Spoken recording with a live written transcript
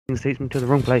takes me to the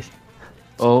wrong place.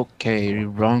 Okay,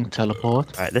 wrong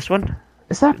teleport. Alright, this one?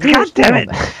 Is that God damn it!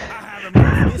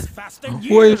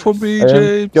 Wait for me,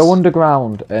 James. Go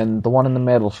underground, and the one in the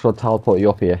middle should teleport you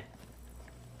up here.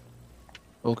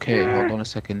 Okay, hold on a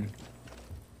second.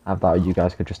 I thought you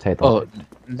guys could just take the Oh,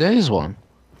 there is one.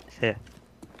 It's here.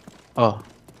 Oh,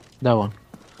 that one.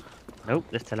 Nope,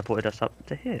 this teleported us up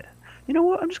to here. You know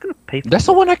what? I'm just gonna pay for That's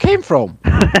the one I came from.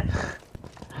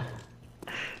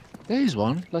 There is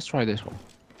one. Let's try this one.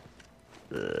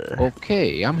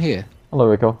 Okay, I'm here. Hello,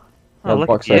 Rico. Oh, look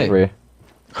box at you. over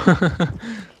here.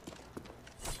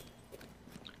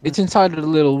 It's inside the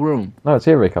little room. No, it's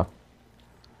here, Rico.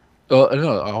 Oh,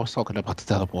 no, I was talking about the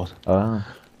teleport. Oh.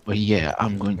 But yeah,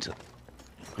 I'm going to.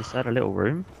 Is that a little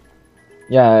room?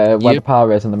 Yeah, where the Yep.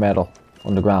 power is in the middle,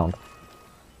 underground.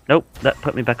 Nope, that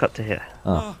put me back up to here.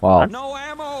 Oh, well. No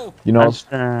ammo. You know, I'm just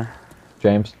gonna...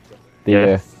 James, the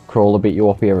Yeah. crawler beat you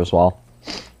up here as well.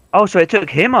 Oh, so it took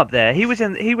him up there. He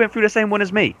went through the same one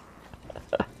as me.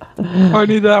 I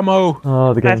need ammo.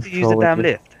 Oh, the I have game's to use the damn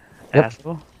lift. Yep.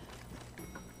 Asshole.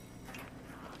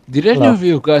 Did any Hello. of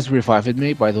you guys revived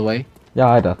me, by the way? Yeah,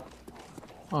 I did.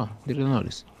 Oh, didn't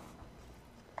notice.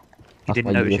 You That's didn't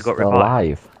why notice you're you got still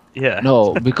revived. alive. Yeah.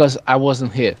 No, because I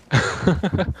wasn't here.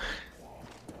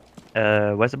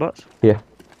 Where's the bots? Here.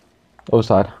 Other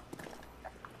side.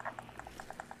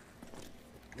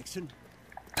 Nixon,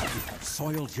 you have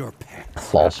soiled your pants.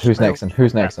 False. Who's next?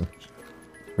 Who's next?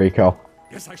 Rico.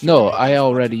 Yes, I should No, have I made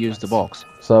already this used the much box.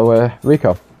 So,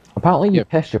 Rico, apparently you Yep.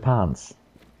 pissed your pants.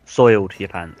 Soiled your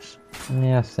pants.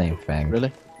 Yeah, same thing.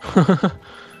 Really?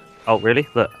 Oh, really?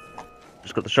 Look.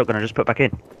 Just got the shotgun I just put back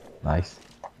in. Nice.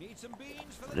 Need some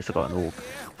beans for At the least I got an orb.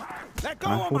 Let go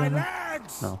Can I of fall my down there?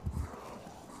 legs. No.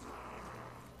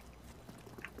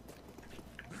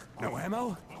 No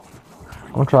ammo.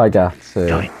 I'm gonna try get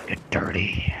Don't get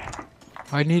dirty.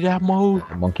 I need ammo.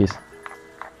 monkeys.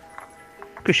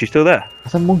 Cause she's still there. I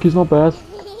said monkeys not bad.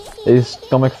 He's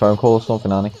gonna make a phone call or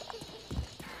something, Annie.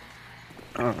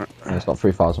 And he's got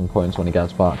 3,000 points when he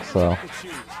gets back, so...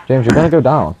 James, you're gonna go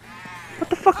down. What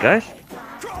the fuck, guys?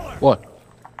 What?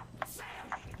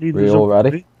 Leave We the all zombie.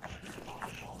 ready?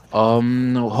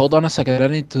 No, hold on a second. I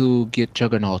need to get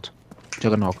Juggernaut.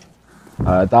 Juggernaut.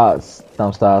 That's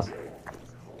downstairs.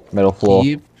 Middle floor.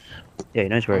 Yep. Yeah, he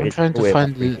knows where it I'm is. trying Oh, to yeah,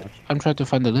 find that's the. I'm trying to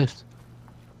find the lift.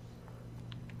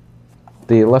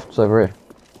 The left's over here.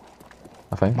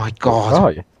 I think. My Where God.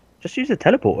 are you? Just use the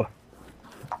teleporter.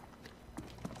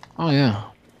 Oh yeah.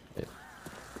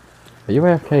 Are you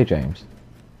AFK, James?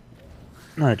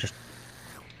 No, just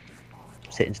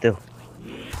sitting still.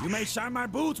 You may shine my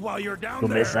boots while you're down You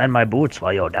there. may sign my boots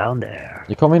while you're down there.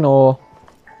 You coming or...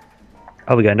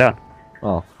 Oh, we're going down.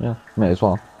 Oh, yeah, may as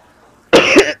well.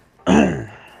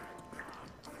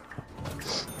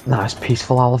 Nice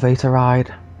peaceful elevator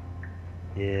ride.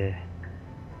 Yeah.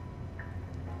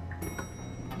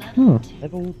 Hmm.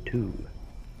 Level 2.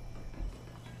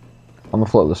 I'm gonna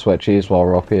flip the switches while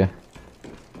we're up here.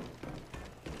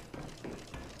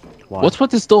 Why? What's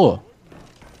with this door?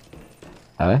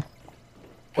 Hey?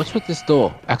 What's with this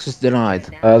door? Access denied.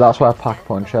 That's where Pack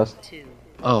Punch is.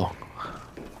 Oh.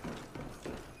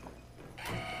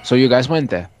 So you guys went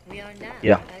there?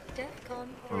 Yeah.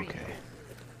 Okay.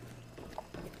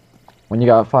 When you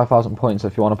get 5,000 points,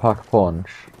 if you want to pack a punch,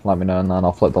 let me know and then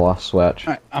I'll flip the last switch.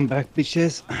 Alright, I'm back,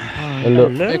 bitches. Hello.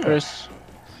 Hey Chris.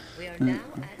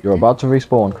 You're about to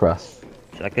respawn, Chris.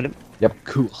 Should I kill him? Yep.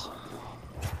 Cool. So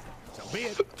be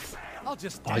it. I'll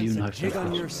just Oh, you dance know and jig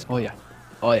on your Oh yeah.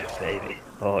 Oh yeah. Baby.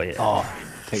 Oh, yeah. Oh,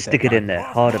 Stick it in there.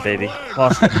 Harder, baby.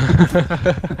 Faster.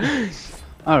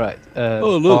 Alright,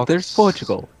 Oh look, Fox. there's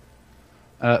Portugal.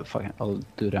 Fuck it, I'll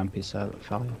do the NPC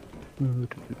value.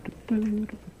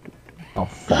 Oh,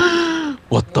 fuck.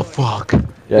 What the fuck?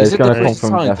 Yeah, Is he's it gonna the come first from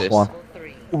scientist? F1.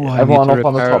 Ooh, I Everyone need to up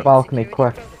on the repair- top balcony,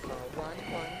 quick.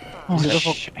 Oh, Is it the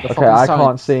shit. the Okay, fucking I sign?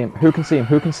 can't see him. Who can see him?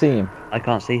 Who can see him? I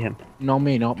can't see him. Not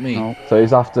me, not me. No. So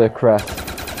he's after Chris.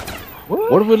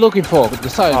 What are we looking for? The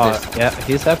scientist. Yeah,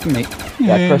 he's after me.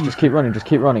 Yeah, Chris, just keep running, just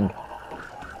keep running.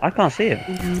 I can't see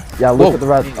him. Yeah, look Whoa. at the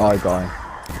red. Oh, he's going.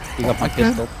 He got my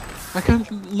pistol. I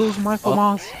can't lose my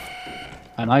FAMAS.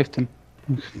 I knifed him.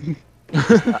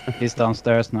 He's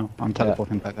downstairs now. I'm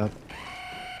teleporting back up.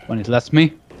 When it lets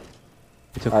me,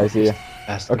 he took I see you.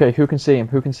 bastard. Okay, who can see him?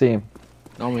 Who can see him?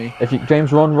 Not me. If you,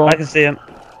 James, run, run. I can see him.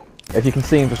 If you can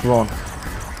see him, just run.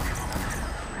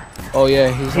 Oh yeah,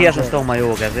 he's. He on hasn't the- stolen my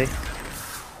org, has he?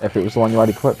 If it was the one you had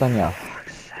equipped, then yeah.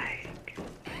 Fuck's sake.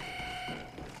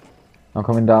 I'm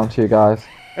coming down to you guys.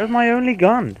 That was my only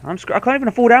gun. I can't even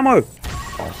afford ammo.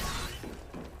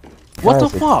 What Where the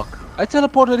is he? fuck? I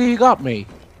teleported and he got me.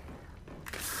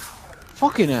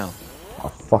 Fucking hell. Oh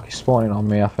fuck, he's spawning on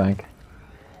me, I think.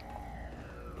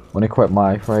 When he quit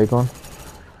my ray gun.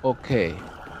 Okay.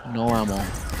 No ammo.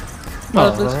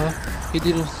 Well, he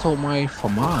didn't stole my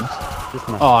FAMAS.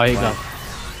 Oh, you got.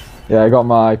 Yeah, I got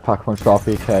my pack punch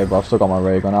RPK, but I've still got my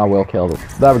ray gun. I will kill them.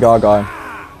 There we go, I got him.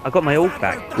 I got my ult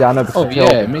back. Yeah, I know, but Oh, I killed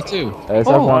yeah, him. me too. Is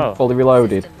Oh, everyone wow. fully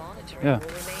reloaded? Yeah.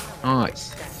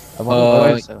 Nice.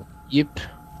 Everyone Yep.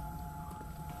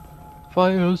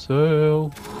 Fire sale.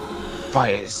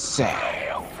 Fire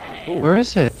sale. Where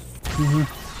is it?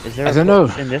 Is there I a don't know.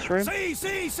 box in this room?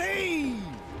 See!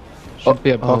 Should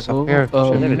be a box up here.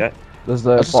 There we go. There's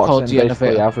the just called box the in basically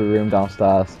elevator. every room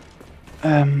downstairs.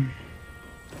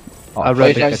 Oh, I'd Use rather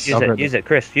it, get use it, Jogger. use it,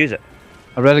 Chris, use it.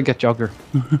 I'd rather get Jogger.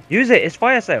 Use it, it's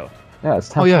fire sale. yeah, it's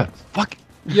 10. Oh yeah. Fuck.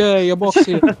 Yeah, your box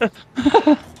here.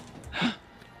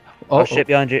 Oh, shit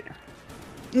behind you.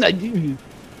 No, you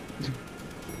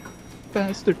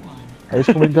bastard. He's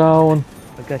coming down.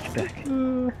 I got you back.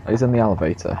 He's in the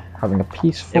elevator, having a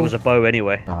peaceful It was a bow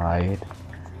anyway. ride.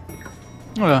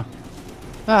 Oh yeah.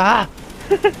 Ah!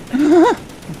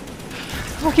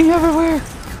 Fucking everywhere.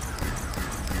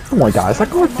 Come on, guys, I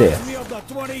got this.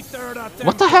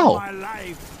 What the hell?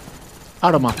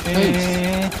 Out of my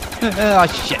face. Ah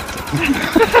shit.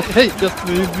 Hey, just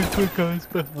leave me two guys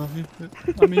behind.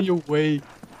 I'm in your way.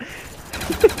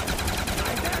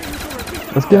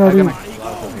 Let's get out of here.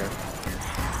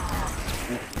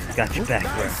 Got you back,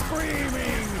 bro.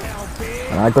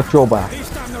 And I got your back.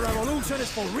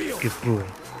 Good boy.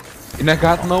 And I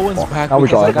got no one's back. Now we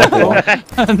because got I it.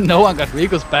 got one. No one got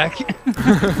Rico's back.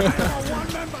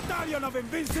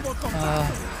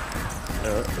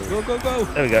 Go, go, go.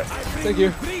 There we go. Thank you.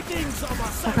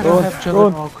 Go on, go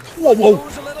on. Whoa, whoa.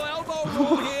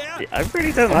 Yeah, I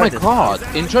really don't Oh my like this.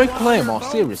 god. Enjoy Claymore,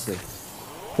 seriously.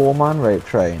 4-man rape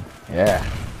train. Yeah.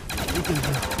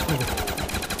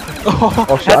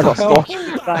 Oh shit, I got stuck.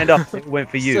 Signed up, it went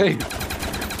for you. Save.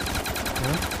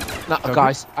 Nah,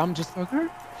 guys, I'm just...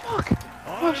 Fuck.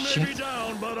 Oh shit.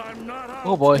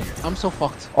 Oh boy, I'm so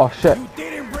fucked. Oh shit.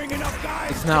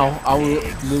 It's now, I will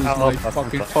lose Oh, my fuck,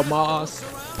 fucking fuck. FAMAS.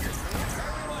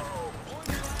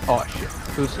 Oh shit.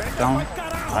 Who's down?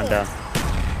 I'm down.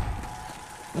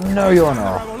 No, you're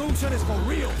not.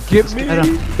 Give me Get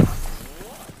him.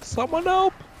 someone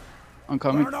help. I'm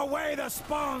coming.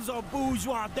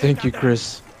 Thank you,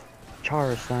 Chris.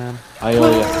 Chara slam. I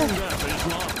owe you.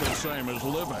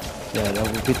 Yeah, that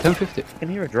would be 1050. I can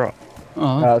hear a drop.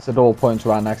 Oh, It's a door points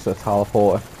right next to the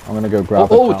teleporter. I'm gonna go grab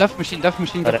oh, it. now. death machine, death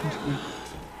machine, Got death it.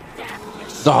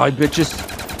 machine. Die, bitches.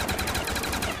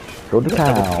 Go to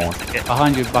town.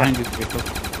 Behind you, Rico.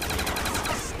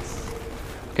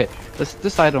 Okay,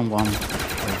 this I don't want.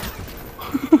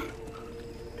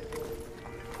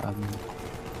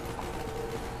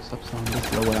 Stop sound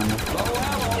this low ammo.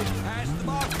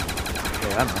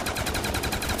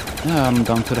 Yeah, I'm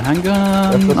down to the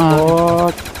handgun. That's the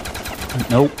spot.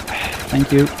 Nope.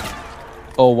 Thank you.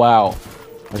 Oh wow.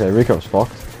 Okay, Rico's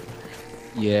fucked.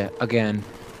 Yeah, again.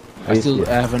 I He's- still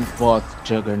yeah. haven't bought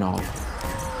Juggernaut.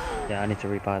 Yeah, I need to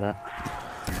rebuy that.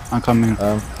 I'm coming.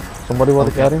 Somebody want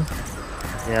to get him?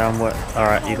 Yeah, I'm what?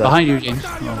 Alright, you got Behind you, James.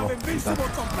 Oh, well,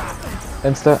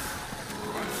 Insta.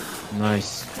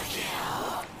 Nice.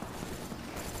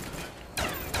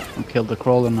 I killed the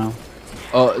crawler now.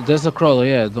 Oh, there's a crawler,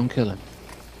 yeah, don't kill him.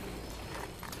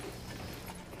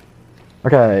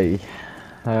 Okay.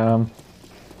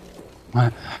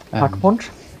 Pack punch.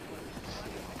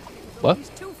 What?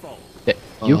 Yeah,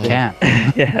 you Oh. can.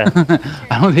 Yeah.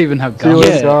 I don't even have See you guns.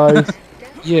 later, guys.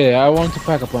 Yeah, I want to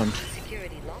pack a punch.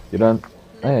 You don't?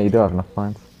 Oh, yeah, you do have enough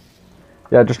points.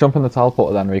 Yeah, just jump in the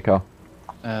teleporter then, Rico.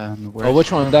 Where's Oh,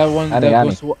 which one? That one Any, that any.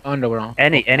 was underground.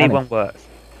 Anyone works.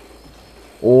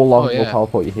 All along will yeah.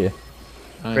 teleport you here.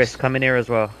 Nice. Chris, come in here as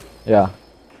well. Yeah.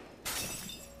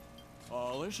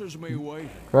 Oh, this is me waiting.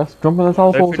 Chris, jump in the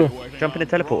teleporter. Jump in the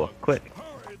teleporter, quick.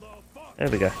 There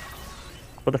we go.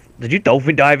 What the did you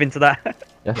dolphin dive into that?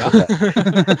 Yes, okay.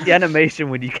 The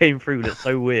animation when you came through, that's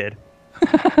so weird.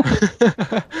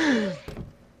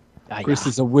 Chris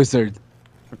is a wizard.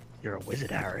 You're a wizard,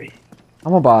 Harry.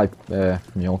 I'm gonna buy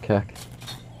mule kick.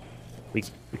 We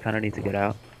kind of need to get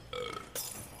out.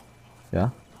 Yeah.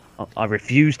 I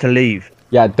refuse to leave.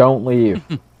 Yeah, don't leave.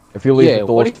 If you leave, Yeah, the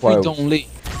what doors if we closed. don't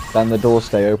leave? Then the doors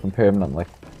stay open permanently.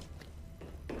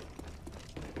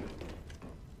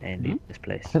 And leave this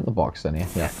place. I think the box in here.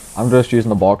 Yeah. I'm just using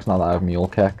the box now that I have mule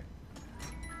kick.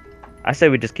 I say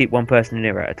we just keep one person in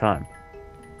here at a time.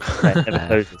 That never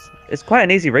closes. It's quite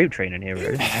an easy rape train in here,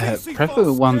 really.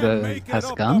 Preferably one that has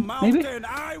a gun, maybe?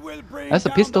 That's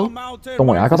a pistol. Don't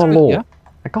worry, I got a That's good, law. yeah.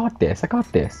 I got this. I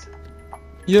got this.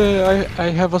 Yeah, I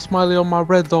have a smiley on my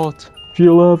red dot.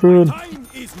 G11. Time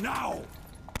is now.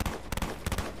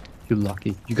 You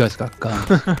lucky. You guys got guns.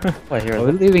 Wait, here Are is we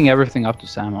it? leaving everything up to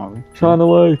Sam, are we? China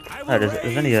Lake. I will No,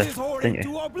 there's only raise a this horde thingy. into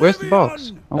Where's the box?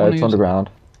 oblivion. I wanna It's use it. underground.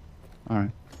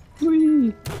 Alright.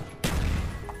 Whee!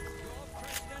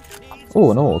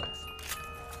 Oh, an org.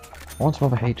 I want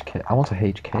another HK. I want a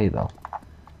HK though.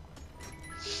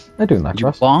 They're doing that, You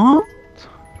Chris. want?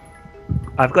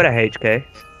 I've got a HK.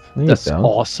 No, you That's don't.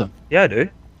 awesome. Yeah, I do.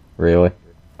 Really?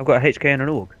 I've got a HK and an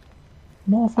AUG.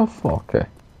 Motherfucker.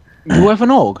 You have an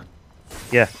AUG?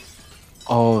 Yeah.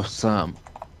 Oh, Sam.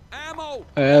 Ammo.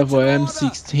 I have a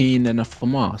M16 and a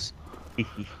FAMAS.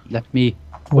 Let me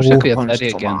push Oh, that to Punch Teddy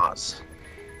again. FAMAS.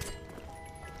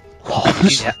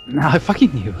 Yeah, no, I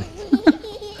fucking knew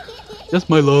it. Just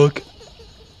my luck.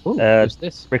 Ooh, who's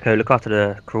this? Rico, look after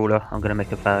the crawler. I'm gonna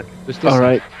make a fag. Who's this?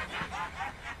 Alright.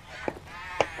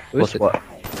 Who's What's it? what?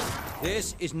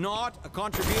 This is not a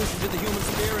contribution to the human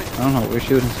spirit. I don't know. We're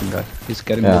shooting some guy. He's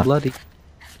getting Yeah. more bloody.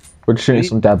 We're just shooting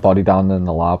some dead body down in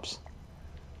the labs.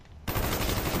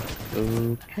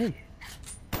 Okay.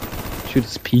 Shoot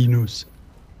his penis.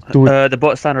 Do it. The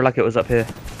bot sounded like it was up here.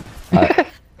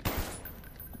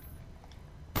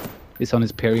 He's on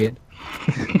his period.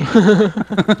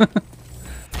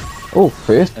 Oh,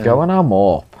 first going I'm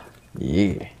up.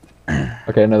 Yeah.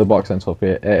 Okay, another box ends up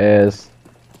here. It is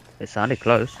It sounded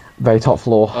close. very top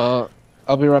floor.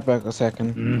 I'll be right back a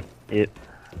second. Yep.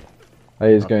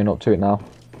 He's going up to it now.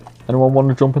 Anyone want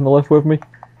to jump in the lift with me?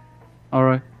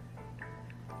 Alright.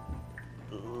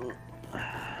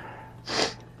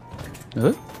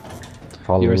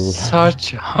 Tra- You're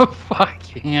such a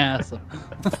fucking asshole.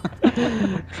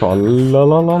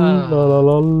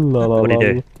 Tra-la-la-la-la-la-la-la-la. What'd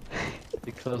he do?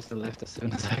 He closed the lift as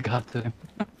soon as I got to him.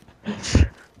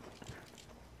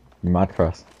 You mad,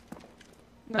 Chris?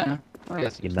 Nah. Oh,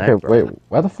 yes. You you mad, Okay, bro? wait,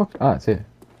 where the fuck? Ah, it's here.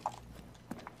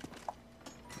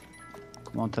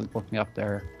 Come on, teleport me up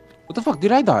there. What the fuck?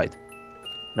 Did I die?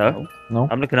 No, No?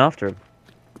 I'm looking after him.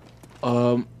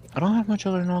 I don't have much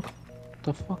other knock. What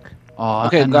the fuck? Oh,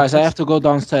 Okay, and guys, I this- have to go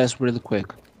downstairs really quick.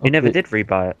 You never Okay. did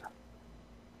rebuy it.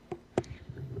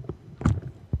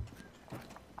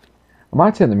 I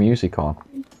might turn the music on.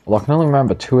 Well, I can only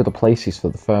remember 2 of the places for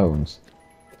the phones.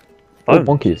 Oh, Phones?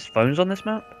 monkeys. Phones on this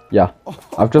map? Yeah,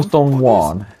 I've just done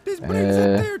one. This brings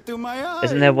a Uh, tear to my eye.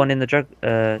 Isn't there one in the drug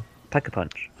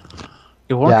Pack-a-Punch?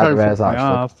 You weren't Yeah, trying to there is fuck me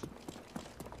actually. off.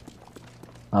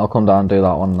 I'll come down and do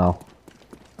that one now.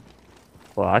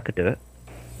 Well, I could do it.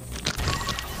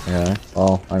 Yeah.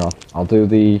 Oh, hang on. I'll do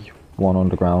the one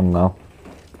underground now.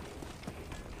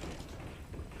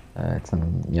 It's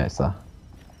in, yeah, it's there.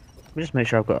 Let me just make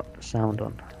sure I've got sound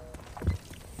on.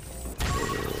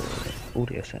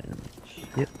 Audio settings.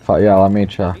 Yep. In fact, yeah, let me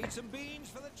check. Need some beans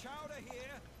for the chowder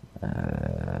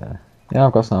here. Yeah,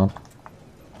 I've got sound.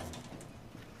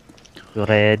 You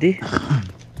ready?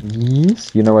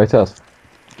 Yes. You know where it is?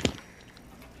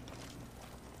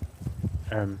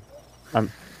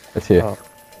 It's here. Oh.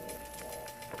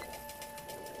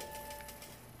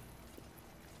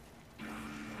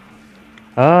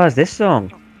 Ah, it's this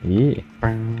song. Yeah.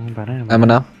 Emma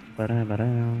Eminem.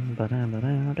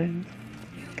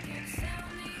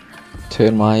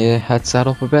 Turn my headset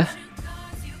up a bit.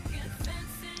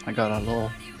 I got a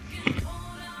little.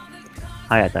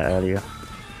 I had that earlier.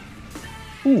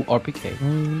 Ooh, RPK.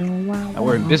 Now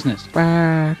we're in business.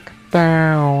 Back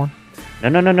down.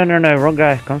 No, wrong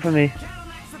guy. Come for me.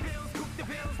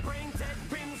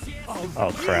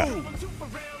 Oh crap.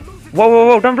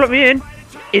 Whoa, don't block me in,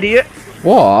 idiot.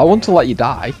 What? I want to let you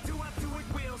die.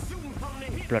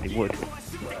 Bloody wood.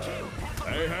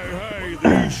 Hey,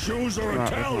 these shoes are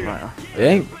Right, Italian. right. He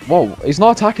ain't. Whoa, he's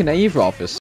not attacking either of us.